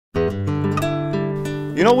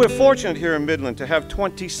You know, we're fortunate here in Midland to have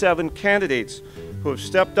 27 candidates who have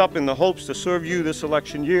stepped up in the hopes to serve you this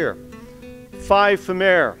election year. 5 for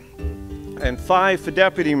mayor and 5 for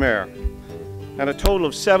deputy mayor, and a total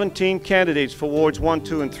of 17 candidates for wards 1,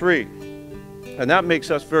 2, and 3. And that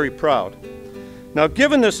makes us very proud. Now,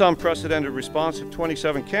 given this unprecedented response of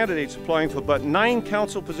 27 candidates applying for but 9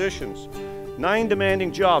 council positions, 9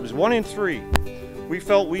 demanding jobs, 1 in 3, we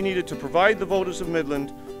felt we needed to provide the voters of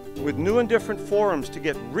Midland with new and different forums to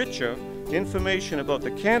get richer information about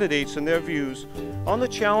the candidates and their views on the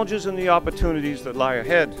challenges and the opportunities that lie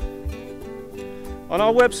ahead. On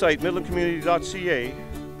our website, MidlandCommunity.ca,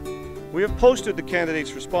 we have posted the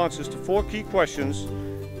candidates' responses to 4 key questions.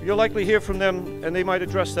 You'll likely hear from them, and they might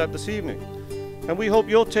address that this evening. And we hope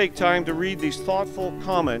you'll take time to read these thoughtful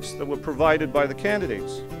comments that were provided by the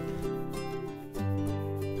candidates.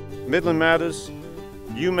 Midland matters,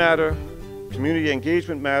 you matter, community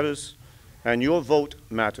engagement matters, and your vote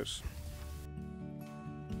matters.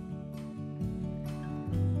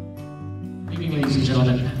 Good evening, ladies and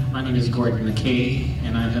gentlemen. My name is Gordon McKay,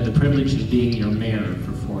 and I've had the privilege of being your mayor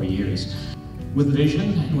for 4 years. With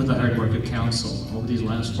vision and with the hard work of council, over these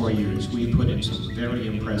last 4 years, we put in some very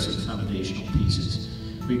impressive foundational pieces.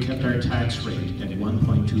 We kept our tax rate at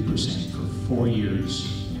 1.2% for 4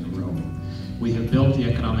 years in a row. We have built the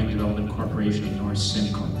Economic Development Corporation of North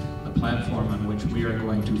Simcoe, the platform on which we are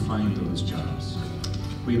going to find those jobs.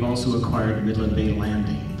 We've also acquired Midland Bay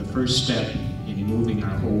Landing, the first step in moving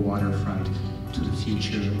our whole waterfront to the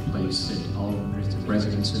future place that all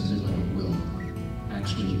residents in Midland will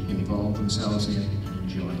actually involve themselves in and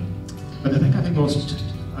enjoy. But the thing I think most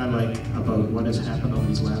I like about what has happened over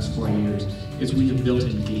these last 4 years is we have built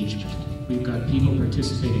engagement. We've got people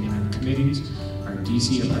participating in our committees, our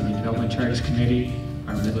DC, our Development Charge Committee,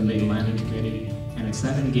 our Midland Bay Landing Committee, and it's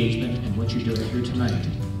that engagement and what you're doing here tonight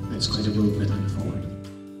that's going to move Midland forward.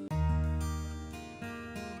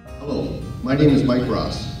 Hello, my name is Mike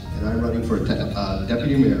Ross, and I'm running for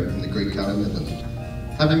Deputy Mayor in the great town of Midland.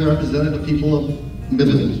 Having represented the people of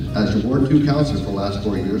Midland as your Ward 2 councillor for the last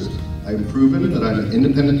 4 years, I have proven that I'm an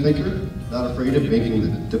independent thinker, not afraid of making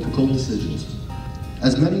the difficult decisions.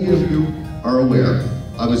 As many of you are aware,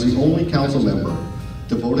 I was the only council member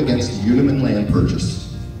to vote against the Uniman land purchase.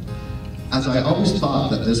 As I always thought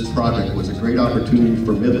that this project was a great opportunity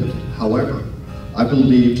for Midland, however, I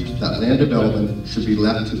believed that land development should be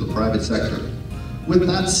left to the private sector. With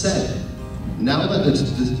that said, now that this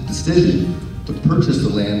decision to purchase the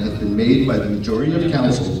land has been made by the majority of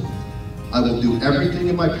council, I will do everything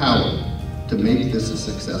in my power to make this a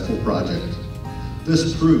successful project.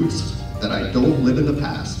 This proves that I don't live in the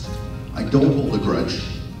past. I don't hold a grudge.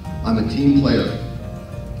 I'm a team player.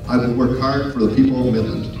 I will work hard for the people of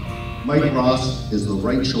Midland. Mike Ross is the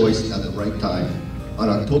right choice at the right time. On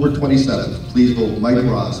October 27th, please vote Mike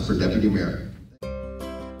Ross for Deputy Mayor.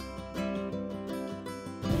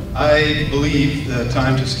 I believe the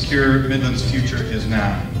time to secure Midland's future is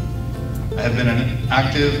now. I have been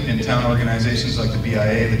active in town organizations like the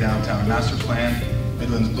BIA, the Downtown Master Plan,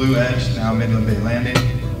 Midland's Blue Edge, now Midland Bay Landing,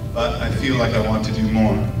 but I feel like I want to do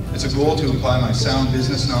more. It's a goal to apply my sound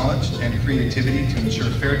business knowledge and creativity to ensure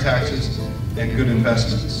fair taxes and good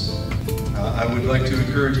investments. I would like to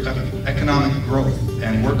encourage economic growth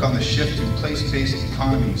and work on the shift to place-based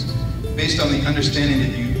economies based on the understanding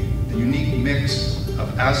that the unique mix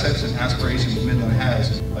of assets and aspirations Midland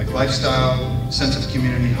has, like lifestyle, sense of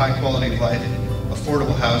community, high quality of life,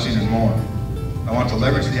 affordable housing, and more. I want to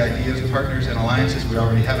leverage the ideas, partners, and alliances we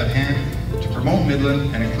already have at hand to promote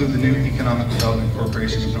Midland and include the new Economic Development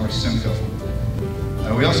Corporation of North Simcoe.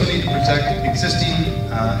 We also need to protect existing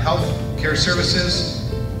health care services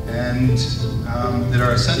and that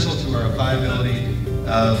are essential to our viability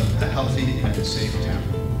of a healthy and safe town.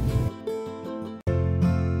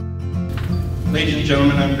 Ladies and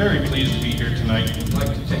gentlemen, I'm very pleased to be here tonight. I'd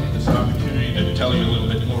like to take this opportunity to tell you a little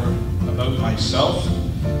bit more about myself.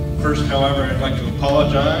 First, however, I'd like to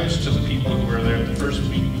apologize to the people who were there at the first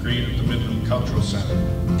meet and greet at the Midland Cultural Center.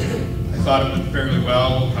 I thought it went fairly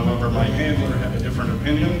well, however, my handler had a different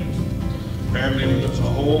opinion. Apparently, there's a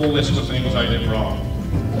whole list of things I did wrong.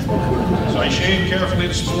 So I shaved carefully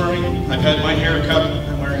this morning, I've had my hair cut,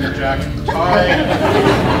 I'm wearing a jacket and tie.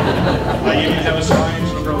 I even have a sign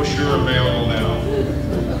and a brochure available now.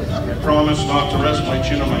 I promise not to rest my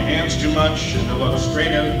chin on my hands too much and to look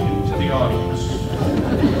straight out into the audience.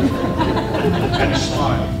 And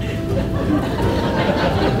smile.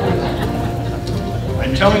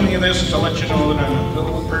 I'm telling you this to let you know that I'm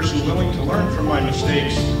a person willing to learn from my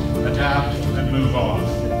mistakes, adapt, and move on.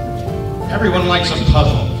 Everyone likes a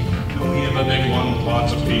puzzle, and we have a big one with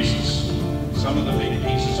lots of pieces. Some of the big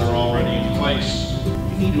pieces are already in place.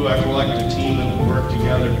 need to elect a team that will work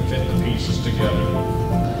together to fit the pieces together.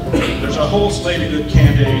 There's a whole slate of good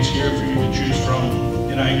candidates here for you to choose from,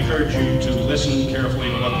 and I encourage you to listen carefully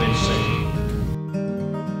to what they say.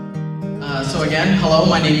 So again, hello,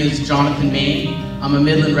 my name is Jonathan Main. I'm a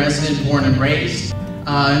Midland resident, born and raised.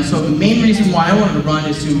 And so the main reason why I wanted to run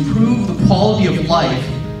is to improve the quality of life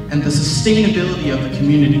and the sustainability of the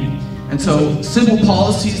community. And so simple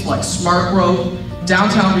policies like smart growth,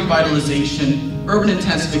 downtown revitalization, urban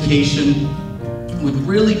intensification would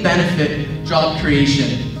really benefit job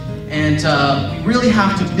creation. And we really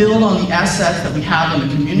have to build on the assets that we have in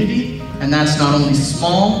the community, and that's not only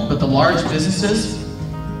small, but the large businesses,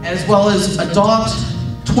 as well as adopt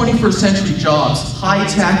 21st century jobs,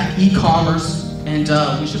 high-tech, e-commerce, and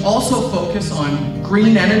we should also focus on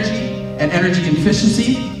green energy and energy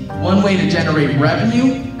efficiency, one way to generate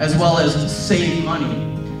revenue as well as save money.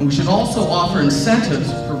 And we should also offer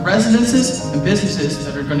incentives for residences and businesses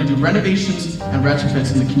that are going to do renovations and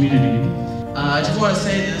retrofits in the community. I just want to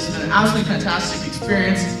say that this has been an absolutely fantastic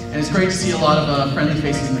experience, and it's great to see a lot of friendly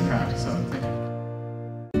faces in the crowd. So thank you.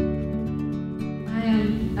 I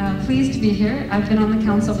am pleased to be here. I've been on the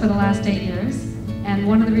council for the last 8 years, and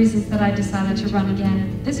one of the reasons that I decided to run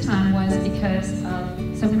again this time was because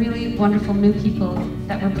of some really wonderful new people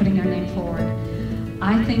that were putting their name forward.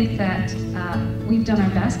 I think that we've done our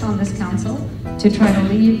best on this council to try to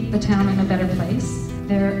leave the town in a better place.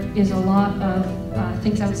 There is a lot of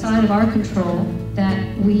things outside of our control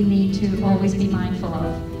that we need to always be mindful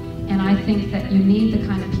of. And I think that you need the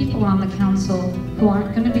kind of people on the council who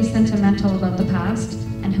aren't going to be sentimental about the past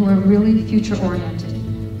and who are really future-oriented,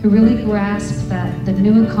 who really grasp that the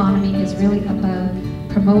new economy is really about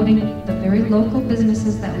promoting the very local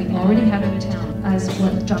businesses that we already have in town. As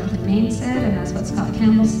what Jonathan Main said, and as what Scott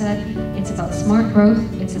Campbell said, it's about smart growth,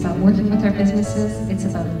 it's about working with our businesses, it's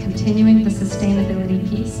about continuing the sustainability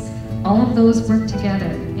piece. All of those work together,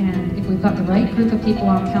 and if we've got the right group of people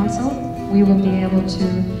on council, we will be able to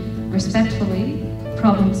respectfully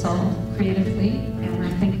problem solve creatively, and I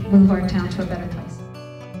think move our town to a better place.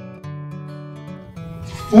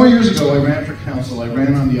 4 years ago, I ran for council. I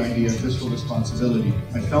ran on the idea of fiscal responsibility.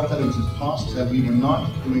 I felt that it was impossible, that we were not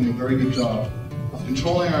doing a very good job of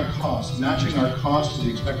controlling our costs, matching our costs to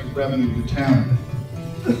the expected revenue of the town.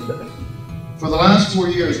 For the last 4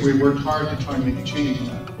 years, we've worked hard to try and make a change in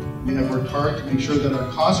that. We have worked hard to make sure that our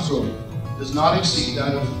cost growth does not exceed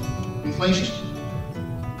that of inflation.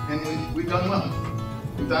 And we've done well.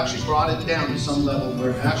 We've actually brought it down to some level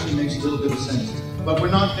where it actually makes a little bit of sense. But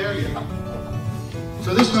we're not there yet.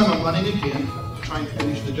 So this time I'm running again to try and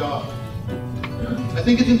finish the job. I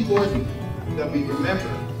think it's important that we remember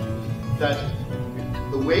that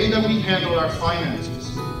the way that we handle our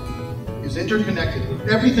finances is interconnected with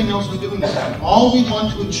everything else we do in this town. All we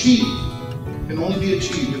want to achieve can only be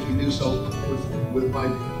achieved if we do so by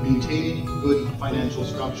maintaining good financial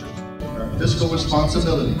structure. Our fiscal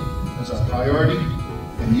responsibility as our priority,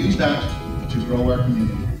 and use that to grow our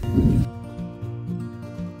community.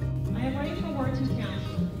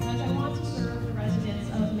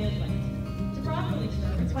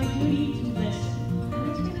 It's my duty to listen. And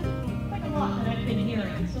there's been quite a lot that I've been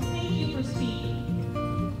hearing, so thank you for speaking.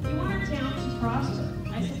 You want our town to prosper.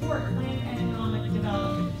 I support planned economic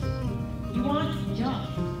development. You want jobs.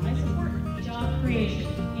 I support job creation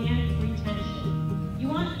and retention. You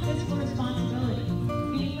want fiscal responsibility.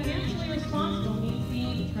 Being financially responsible means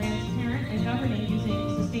being transparent and governing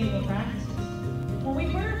using sustainable practices. When we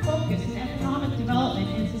put our focus in economic development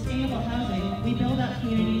and sustainable housing, we build up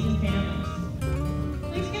communities and families.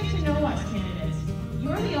 Please get to know us, candidates.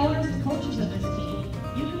 You're the owners and coaches of this team.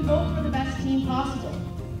 You can vote for the best team possible.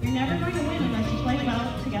 You're never going to win unless you play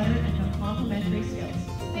well together and have complementary skills.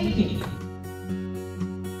 Thank you.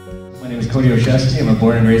 My name is Cody Oshesky. I'm a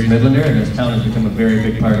born and raised Midlander, and this town has become a very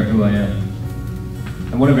big part of who I am.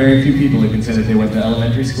 I'm one of very few people who can say that they went to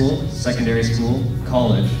elementary school, secondary school,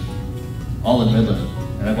 college, all in Midland.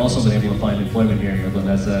 And I've also been able to find employment here in Midland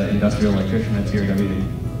as an industrial electrician at TRW.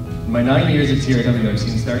 In my 9 years at TRW, I've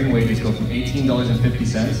seen starting wages go from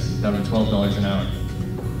 $18.50 down to $12 an hour.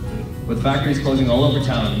 With factories closing all over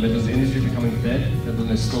town and Midland's industry becoming thin, Midland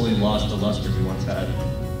has slowly lost the luster we once had.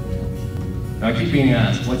 Now I keep being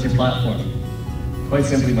asked, what's your platform? Quite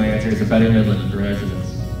simply, my answer is a better Midland for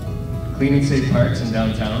residents. Clean and safe parks in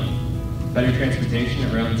downtown, better transportation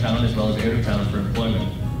around town as well as out of town for employment,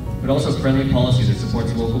 but also friendly policy that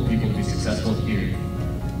supports local people to be successful here.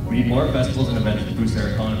 We need more festivals and events to boost our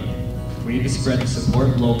economy. We need to spread the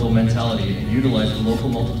support local mentality and utilize the local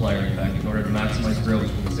multiplier effect in order to maximize growth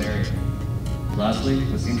in this area. Lastly,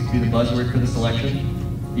 what seems to be the buzzword for this election,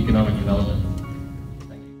 economic development.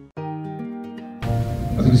 Thank you.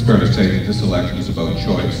 think it's fair to say that this election is about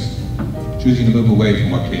choice. Choosing to move away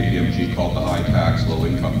from what KPMG called the high-tax,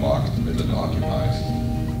 low-income box that Midland occupies.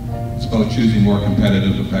 It's about choosing more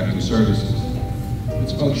competitive, effective services.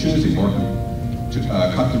 It's about choosing to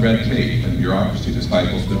cut the red tape and bureaucracy that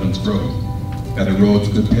stifles Midland's growth. Better roads,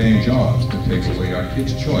 good-paying jobs that takes away our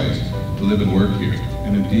kids' choice to live and work here,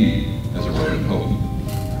 and indeed, as a road of hope.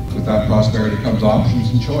 With that prosperity comes options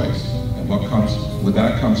and choice, and with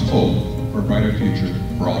that comes hope for a brighter future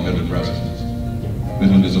for all Midland residents.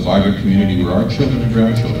 Midland is a vibrant community where our children and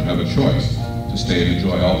grandchildren have a choice to stay and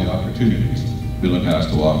enjoy all the opportunities Midland has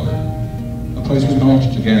to offer. A place we can all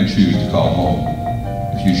again choose to call home.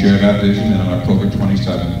 If you share that vision, and on October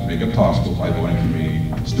 27th, make it possible by voting for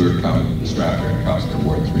me, Stuart County, Stratford, and Councillor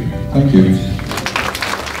Ward 3. Thank you.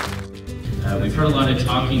 We've heard a lot of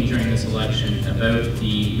talking during this election about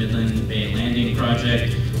the Midland Bay Landing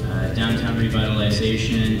project, downtown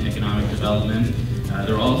revitalization, economic development.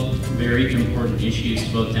 They're all very important issues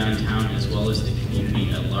to both downtown as well as the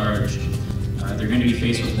community at large. They're going to be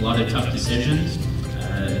faced with a lot of tough decisions.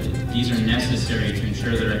 These are necessary to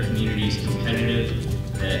ensure that our community is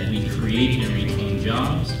competitive, that we create and retain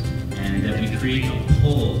jobs, and that we create a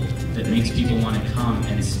pull that makes people want to come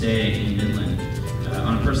and stay in Midland.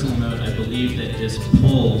 On a personal note, I believe that this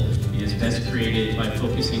pull is best created by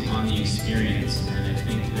focusing on the experience, and I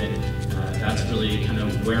think that that's really kind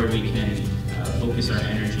of where we can focus our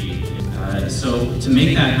energy. So to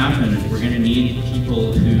make that happen, we're going to need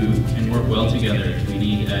people who can work well together. We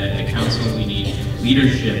need a council, we need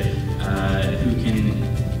leadership who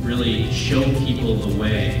can really show people the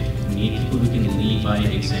way. We need people who can lead by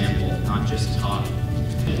example, not just talk.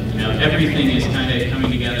 You know, everything is kind of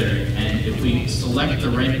coming together, and if we select the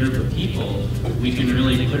right group of people, we can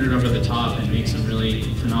really put it over the top and make some really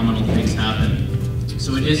phenomenal things happen.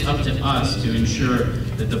 So it is up to us to ensure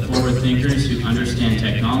that the forward thinkers who understand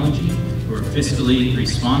technology, who are fiscally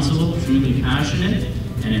responsible, truly passionate,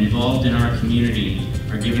 and involved in our community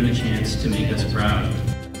are given a chance to make us proud.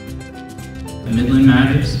 The Midland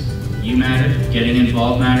matters, you matter, getting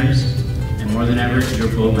involved matters, and more than ever, your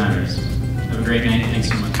vote matters. Have a great night. Thanks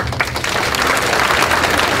so much.